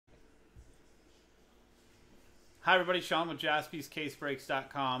Hi everybody, Sean with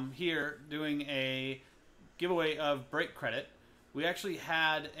JaspysCaseBreaks.com here doing a giveaway of break credit. We actually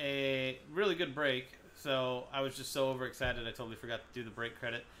had a really good break, so I was just so overexcited I totally forgot to do the break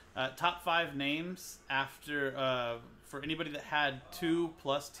credit. Top 5 names after for anybody that had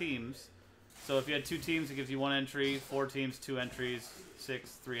 2+ teams. So if you had 2 teams, it gives you 1 entry, 4 teams, 2 entries, 6,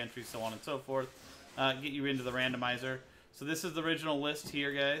 3 entries, so on and so forth. Get you into the randomizer. So this is the original list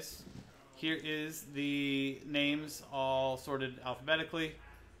here, guys. Here is the names all sorted alphabetically.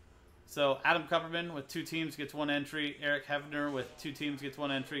 So Adam Kupperman with 2 teams gets 1 entry. Eric Hevner with 2 teams gets 1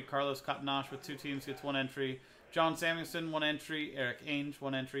 entry. Carlos Cottonosh with 2 teams gets 1 entry. John Samuelson, 1 entry. Eric Ainge,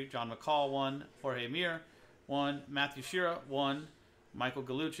 1 entry. John McCall, 1. Jorge Mir, 1. Matthew Shira, 1. Michael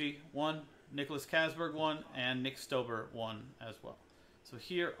Gallucci, 1. Nicholas Kasberg, 1. And Nick Stober, 1 as well. So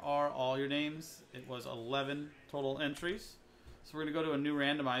here are all your names. It was 11 total entries. So we're going to go to a new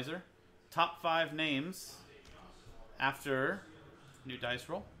randomizer. Top 5 names after new dice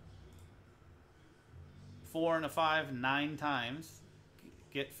roll. 4 and a 5, 9 times.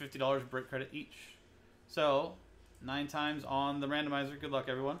 Get $50 break credit each. So 9 times on the randomizer. Good luck,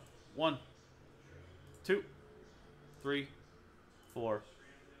 everyone. 1, 2, 3, 4,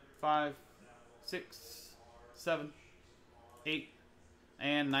 5, 6, 7, 8,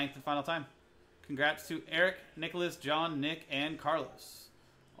 and 9th and final time. Congrats to Eric, Nicholas, John, Nick, and Carlos.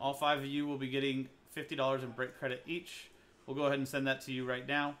 All 5 of you will be getting $50 in break credit each. We'll go ahead and send that to you right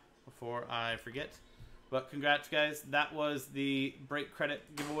now before I forget. But congrats, guys. That was the break credit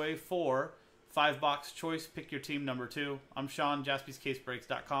giveaway for 5-box choice. Pick your team number 2. I'm Sean,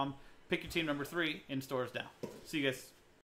 JaspysCaseBreaks.com. Pick your team number 3 in stores now. See you guys.